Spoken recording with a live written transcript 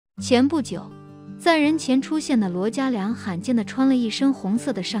前不久，在人前出现的罗嘉良罕见地穿了一身红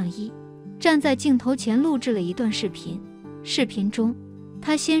色的上衣，站在镜头前录制了一段视频。视频中，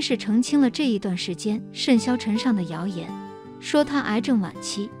他先是澄清了这一段时间甚嚣尘上的谣言，说他癌症晚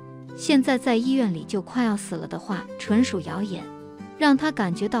期，现在在医院里就快要死了的话纯属谣言，让他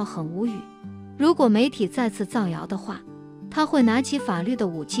感觉到很无语。如果媒体再次造谣的话，他会拿起法律的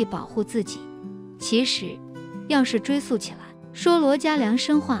武器保护自己。其实，要是追溯起来，说罗嘉良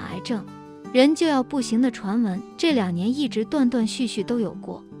身患癌症，人就要不行的传闻，这2年一直断断续续都有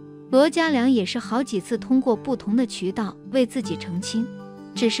过。罗嘉良也是好几次通过不同的渠道为自己澄清，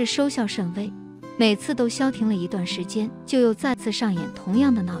只是收效甚微，每次都消停了一段时间，就又再次上演同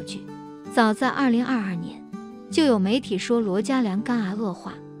样的闹剧。早在2022年，就有媒体说罗嘉良肝癌恶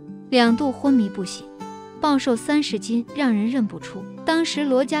化，2度昏迷不醒，暴瘦30斤，让人认不出。当时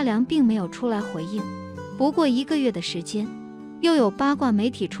罗嘉良并没有出来回应。不过1个月的时间，又有八卦媒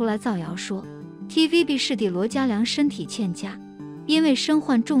体出来造谣说 TVB 视帝罗嘉良身体欠佳，因为身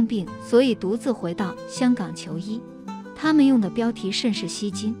患重病，所以独自回到香港求医。他们用的标题甚是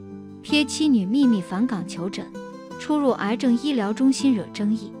吸睛，瞥妻女秘密返港求诊，出入癌症医疗中心惹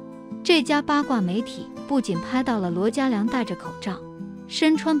争议。这家八卦媒体不仅拍到了罗嘉良戴着口罩，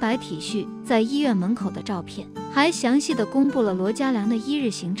身穿白 T 恤在医院门口的照片，还详细地公布了罗嘉良的1日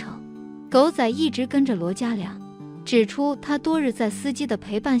行程。狗仔一直跟着罗嘉良，指出他多日在司机的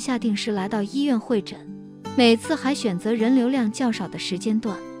陪伴下定时来到医院会诊，每次还选择人流量较少的时间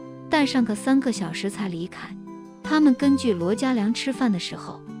段，待上个3个小时才离开。他们根据罗嘉良吃饭的时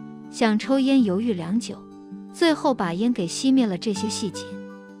候想抽烟犹豫良久，最后把烟给熄灭了这些细节，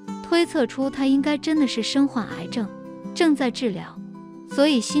推测出他应该真的是身患癌症，正在治疗，所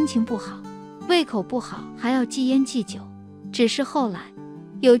以心情不好，胃口不好，还要忌烟忌酒。只是后来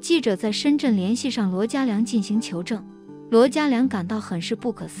有记者在深圳联系上罗嘉良进行求证，罗嘉良感到很是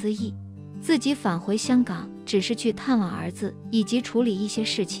不可思议，自己返回香港只是去探望儿子以及处理一些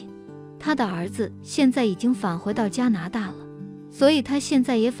事情。他的儿子现在已经返回到加拿大了，所以他现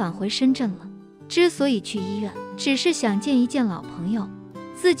在也返回深圳了。之所以去医院，只是想见一见老朋友，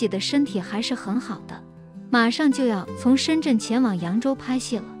自己的身体还是很好的，马上就要从深圳前往扬州拍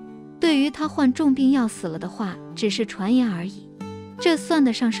戏了。对于他患重病要死了的话，只是传言而已。这算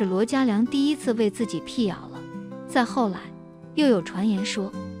得上是罗嘉良第一次为自己辟谣了。再后来，又有传言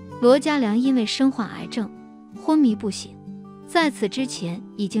说，罗嘉良因为身患癌症，昏迷不醒，在此之前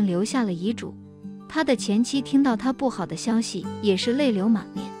已经留下了遗嘱。他的前妻听到他不好的消息，也是泪流满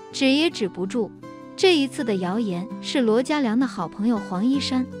面，止也止不住。这一次的谣言是罗嘉良的好朋友黄一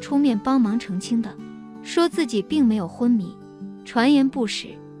山出面帮忙澄清的，说自己并没有昏迷，传言不实。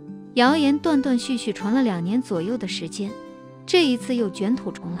谣言断断续续传了2年左右的时间，这一次又卷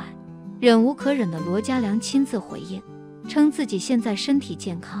土重来。忍无可忍的罗嘉良亲自回应，称自己现在身体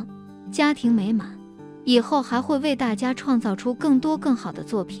健康，家庭美满，以后还会为大家创造出更多更好的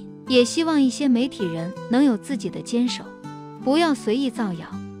作品，也希望一些媒体人能有自己的坚守，不要随意造谣，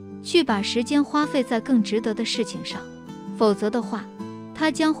去把时间花费在更值得的事情上，否则的话，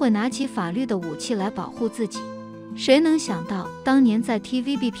他将会拿起法律的武器来保护自己。谁能想到，当年在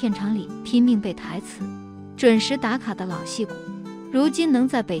TVB 片场里拼命背台词、准时打卡的老戏骨，如今能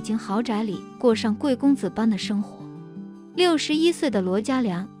在北京豪宅里过上贵公子般的生活。61岁的罗嘉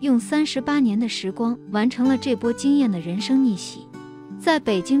良用38年的时光完成了这波惊艳的人生逆袭，在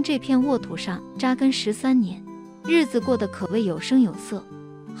北京这片沃土上扎根13年，日子过得可谓有声有色。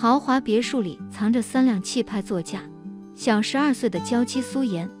豪华别墅里藏着3辆气派座驾，小12岁的娇妻苏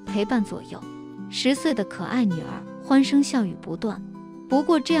妍陪伴左右，10岁的可爱女儿欢声笑语不断。不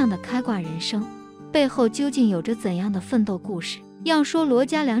过这样的开挂人生背后究竟有着怎样的奋斗故事？要说罗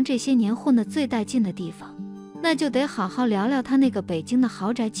嘉良这些年混得最带劲的地方，那就得好好聊聊他那个北京的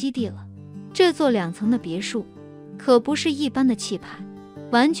豪宅基地了。这座2层的别墅可不是一般的气派，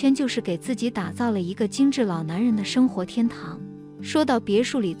完全就是给自己打造了一个精致老男人的生活天堂。说到别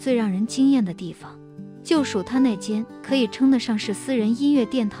墅里最让人惊艳的地方，就属他那间可以称得上是私人音乐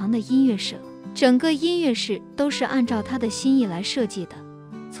殿堂的音乐室了。整个音乐室都是按照他的心意来设计的，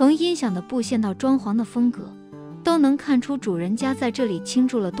从音响的布线到装潢的风格，都能看出主人家在这里倾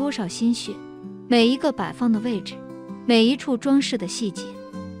注了多少心血。每一个摆放的位置，每一处装饰的细节，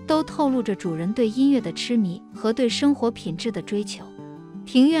都透露着主人对音乐的痴迷和对生活品质的追求。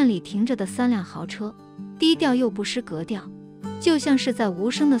庭院里停着的3辆豪车，低调又不失格调，就像是在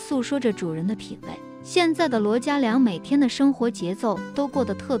无声地诉说着主人的品味。现在的罗嘉良每天的生活节奏都过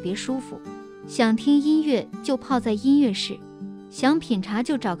得特别舒服，想听音乐就泡在音乐室，想品茶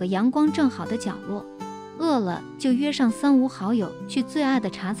就找个阳光正好的角落，饿了就约上3、5好友去最爱的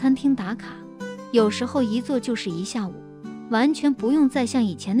茶餐厅打卡，有时候一坐就是1下午。完全不用再像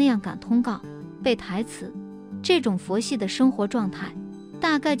以前那样赶通告、背台词。这种佛系的生活状态，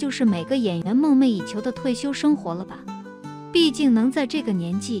大概就是每个演员梦寐以求的退休生活了吧。毕竟能在这个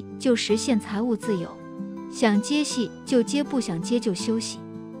年纪就实现财务自由，想接戏就接，不想接就休息，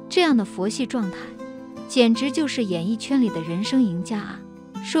这样的佛系状态，简直就是演艺圈里的人生赢家啊！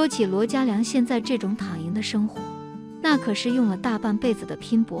说起罗嘉良现在这种躺赢的生活，那可是用了大半辈子的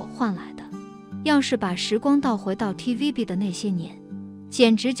拼搏换来的。要是把时光倒回到 TVB 的那些年，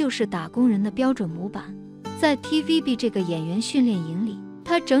简直就是打工人的标准模板。在 TVB 这个演员训练营里，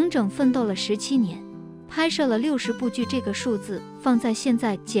他整整奋斗了17年，拍摄了60部剧，这个数字放在现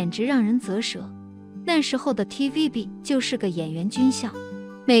在简直让人啧舌。那时候的 TVB 就是个演员军校，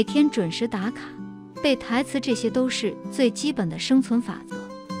每天准时打卡、背台词，这些都是最基本的生存法则。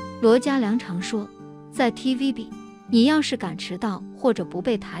罗嘉良常说，在 TVB， 你要是敢迟到或者不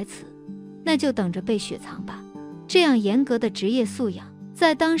背台词，那就等着被雪藏吧。这样严格的职业素养，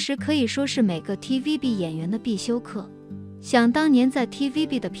在当时可以说是每个 TVB 演员的必修课。想当年在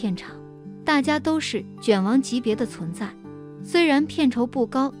TVB 的片场，大家都是卷王级别的存在，虽然片酬不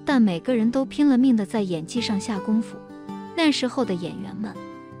高，但每个人都拼了命的在演技上下功夫。那时候的演员们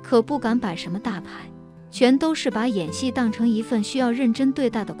可不敢摆什么大牌，全都是把演戏当成一份需要认真对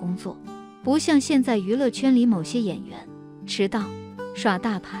待的工作，不像现在娱乐圈里某些演员迟到、耍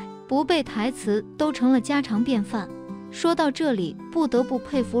大牌、不背台词都成了家常便饭。说到这里，不得不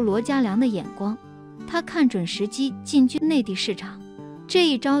佩服罗嘉良的眼光，他看准时机进军内地市场，这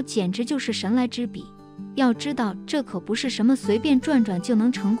一招简直就是神来之笔。要知道，这可不是什么随便转转就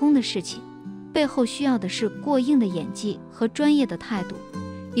能成功的事情，背后需要的是过硬的演技和专业的态度。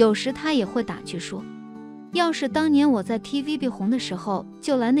有时他也会打趣说，要是当年我在 TVB 红的时候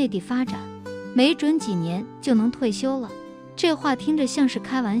就来内地发展，没准几年就能退休了。这话听着像是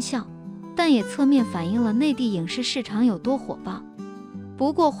开玩笑，但也侧面反映了内地影视市场有多火爆。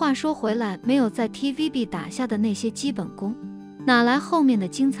不过话说回来，没有在 TVB 打下的那些基本功，哪来后面的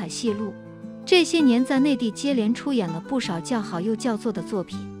精彩戏路？这些年在内地接连出演了不少叫好又叫座的作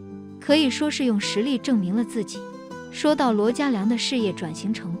品，可以说是用实力证明了自己。说到罗嘉良的事业转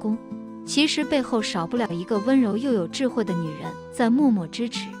型成功，其实背后少不了一个温柔又有智慧的女人在默默支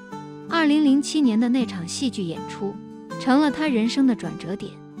持。2007年的那场戏剧演出成了他人生的转折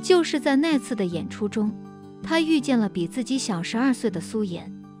点，就是在那次的演出中，他遇见了比自己小12岁的苏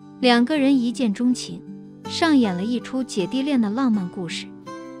妍，两个人一见钟情，上演了一出姐弟恋的浪漫故事。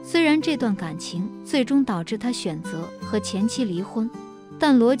虽然这段感情最终导致他选择和前妻离婚，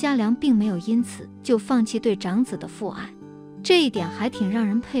但罗嘉良并没有因此就放弃对长子的父爱，这一点还挺让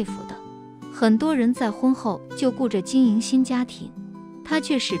人佩服的。很多人在婚后就顾着经营新家庭，他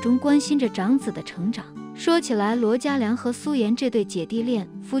却始终关心着长子的成长。说起来，罗嘉良和苏妍这对姐弟恋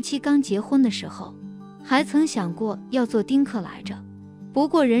夫妻刚结婚的时候，还曾想过要做丁克来着。不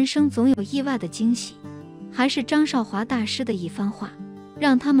过人生总有意外的惊喜，还是张少华大师的一番话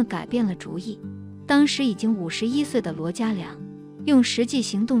让他们改变了主意。当时已经51岁的罗嘉良用实际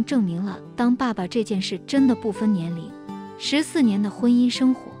行动证明了当爸爸这件事真的不分年龄。14年的婚姻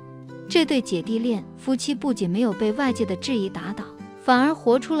生活，这对姐弟恋夫妻不仅没有被外界的质疑打倒，反而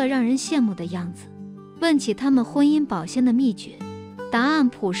活出了让人羡慕的样子。问起他们婚姻保鲜的秘诀，答案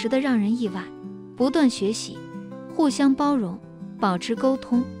朴实的让人意外：不断学习，互相包容，保持沟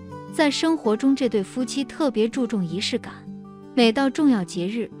通。在生活中，这对夫妻特别注重仪式感，每到重要节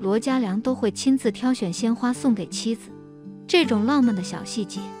日，罗嘉良都会亲自挑选鲜花送给妻子。这种浪漫的小细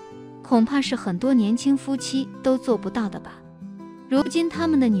节，恐怕是很多年轻夫妻都做不到的吧。如今他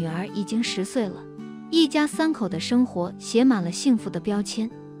们的女儿已经10岁了，一家3口的生活写满了幸福的标签。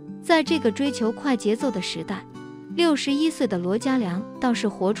在这个追求快节奏的时代，61岁的罗嘉良倒是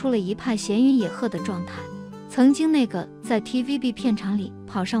活出了一派闲云野鹤的状态。曾经那个在 TVB 片场里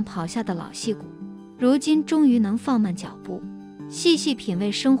跑上跑下的老戏骨，如今终于能放慢脚步，细细品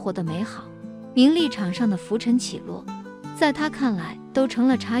味生活的美好。名利场上的浮沉起落，在他看来都成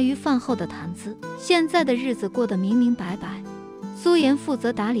了茶余饭后的谈资。现在的日子过得明明白白，苏妍负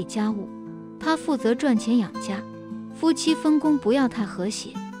责打理家务，他负责赚钱养家，夫妻分工不要太和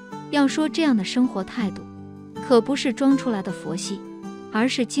谐。要说这样的生活态度，可不是装出来的佛系，而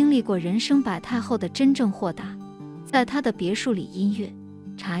是经历过人生百态后的真正豁达。在他的别墅里，音乐、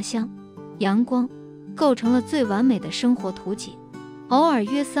茶香、阳光构成了最完美的生活图景。偶尔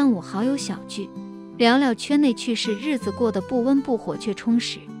约3、5好友小聚，聊聊圈内趣事，日子过得不温不火却充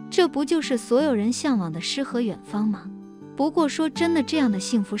实，这不就是所有人向往的诗和远方吗？不过说真的，这样的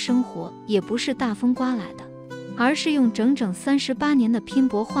幸福生活也不是大风刮来的，而是用整整38年的拼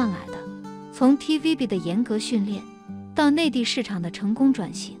搏换来的。从 TVB 的严格训练，到内地市场的成功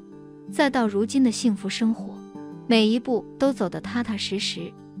转型，再到如今的幸福生活，每一步都走得踏踏实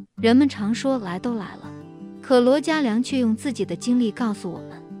实。人们常说来都来了，可罗嘉良却用自己的经历告诉我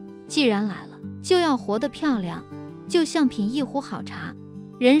们，既然来了，就要活得漂亮，就像品一壶好茶，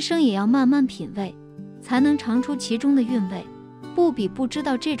人生也要慢慢品味，才能尝出其中的韵味。不比不知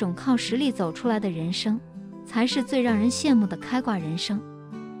道这种靠实力走出来的人生，才是最让人羡慕的开挂人生。